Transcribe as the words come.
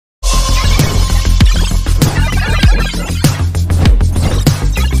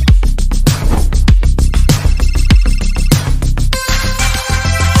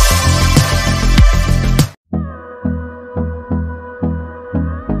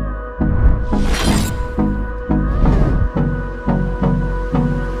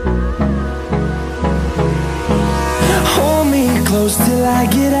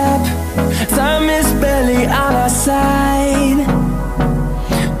side.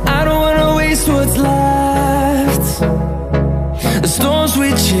 I don't wanna waste what's left. The storms we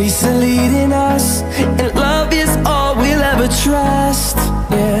chase are leading us, and love is all we'll ever trust.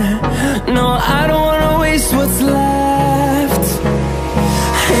 Yeah, no, I don't wanna waste what's left.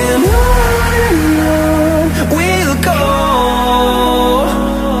 And on we'll go,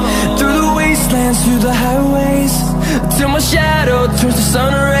 through the wastelands, through the highways, till my shadow turns to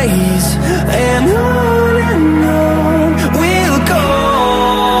sun rays. And on we'll go,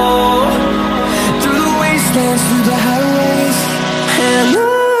 through the wastelands, through the highways, and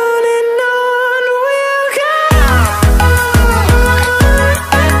on.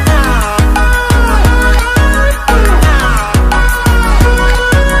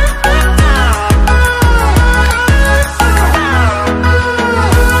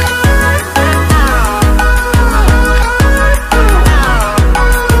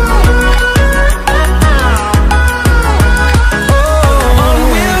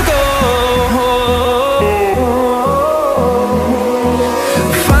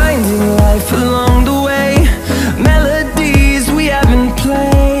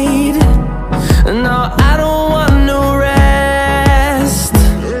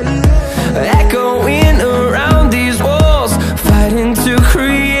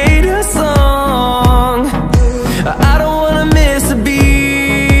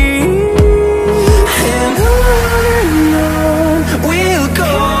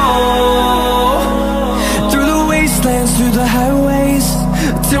 Through the highways,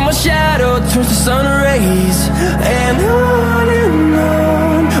 till my shadow turns to sun rays. And on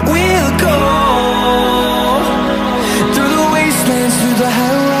we'll go, through the wastelands, through the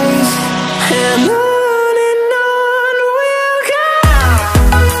highways, and on we'll go.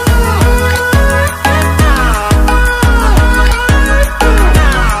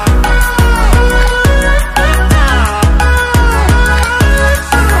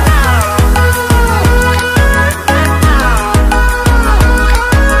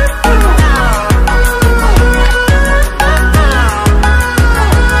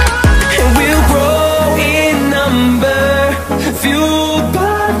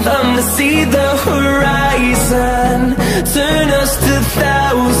 See the horizon, turn us to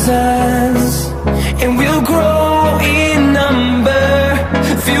thousands.